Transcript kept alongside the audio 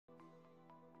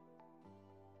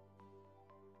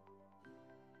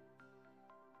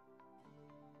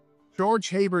George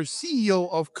Haber,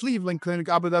 CEO of Cleveland Clinic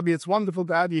Abu Dhabi. It's wonderful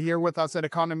to have you here with us at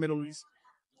Econo Middle East.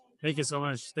 Thank you so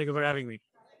much. Thank you for having me.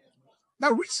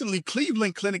 Now, recently,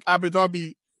 Cleveland Clinic Abu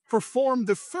Dhabi performed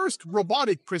the first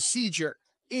robotic procedure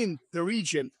in the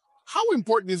region. How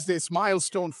important is this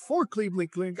milestone for Cleveland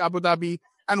Clinic Abu Dhabi,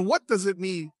 and what does it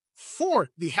mean for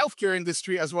the healthcare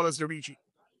industry as well as the region?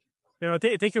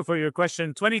 Thank you for your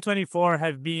question. 2024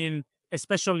 has been a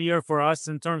special year for us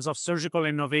in terms of surgical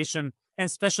innovation, and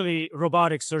especially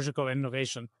robotic surgical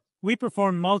innovation. We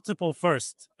performed multiple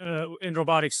firsts in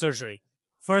robotic surgery.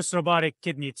 First robotic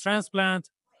kidney transplant,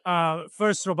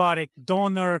 first robotic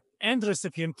donor and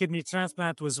recipient kidney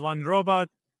transplant with one robot.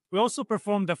 We also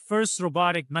performed the first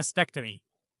robotic mastectomy.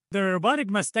 The robotic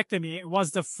mastectomy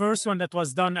was the first one that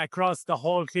was done across the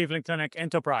whole Cleveland Clinic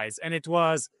enterprise, and it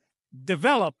was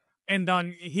developed and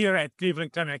done here at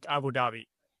Cleveland Clinic Abu Dhabi.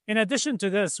 In addition to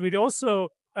this, we also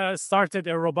started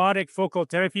a robotic focal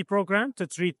therapy program to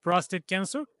treat prostate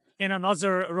cancer and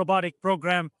another robotic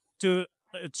program to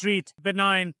treat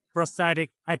benign prostatic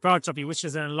hypertrophy, which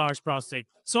is an enlarged prostate.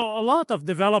 So a lot of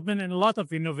development and a lot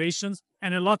of innovations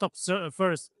and a lot of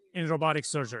firsts in robotic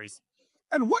surgeries.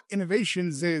 And what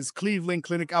innovations is Cleveland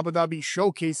Clinic Abu Dhabi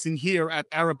showcasing here at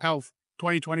Arab Health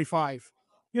 2025?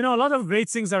 A lot of great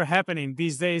things are happening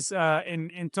these days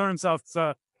in terms of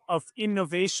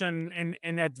innovation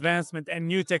and advancement and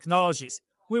new technologies.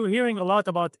 We were hearing a lot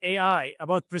about AI,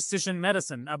 about precision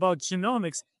medicine, about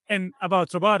genomics, and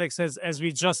about robotics, as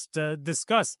we just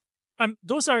discussed.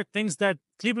 Those are things that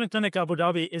Cleveland Clinic Abu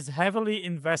Dhabi is heavily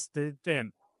invested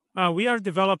in. We are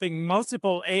developing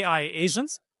multiple AI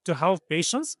agents to help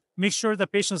patients, make sure the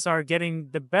patients are getting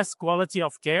the best quality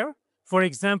of care. For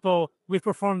example, we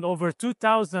performed over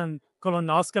 2,000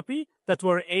 colonoscopy that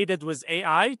were aided with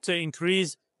AI to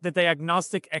increase the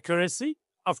diagnostic accuracy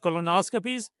of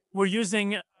colonoscopies. We're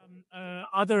using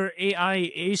other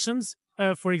AI agents,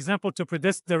 for example, to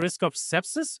predict the risk of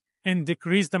sepsis and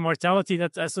decrease the mortality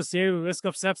that's associated with risk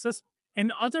of sepsis,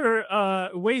 and other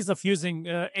ways of using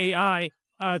AI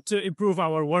to improve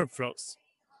our workflows.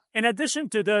 In addition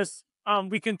to this,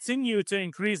 we continue to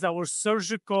increase our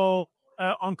surgical,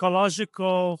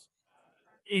 oncological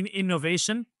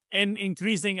innovation and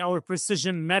increasing our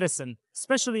precision medicine,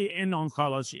 especially in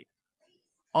oncology.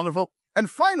 Wonderful. And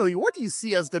finally, what do you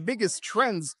see as the biggest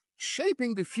trends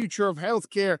shaping the future of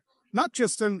healthcare, not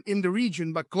just in the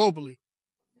region, but globally?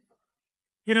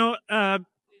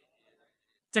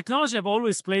 Technology have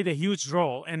always played a huge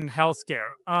role in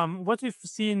healthcare. What we've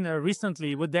seen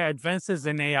recently with the advances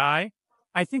in AI,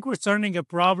 I think we're turning a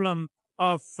problem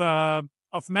of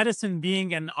medicine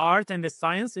being an art and a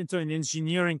science into an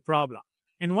engineering problem.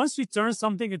 And once we turn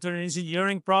something into an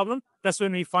engineering problem, that's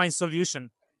when we find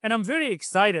solution. And I'm very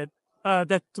excited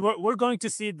that we're going to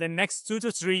see the next 2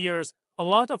 to 3 years a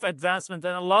lot of advancement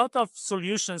and a lot of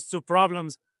solutions to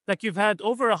problems that you've had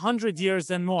over 100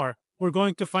 years and more. We're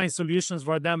going to find solutions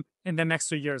for them in the next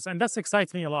 2 years. And that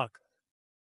excites me a lot.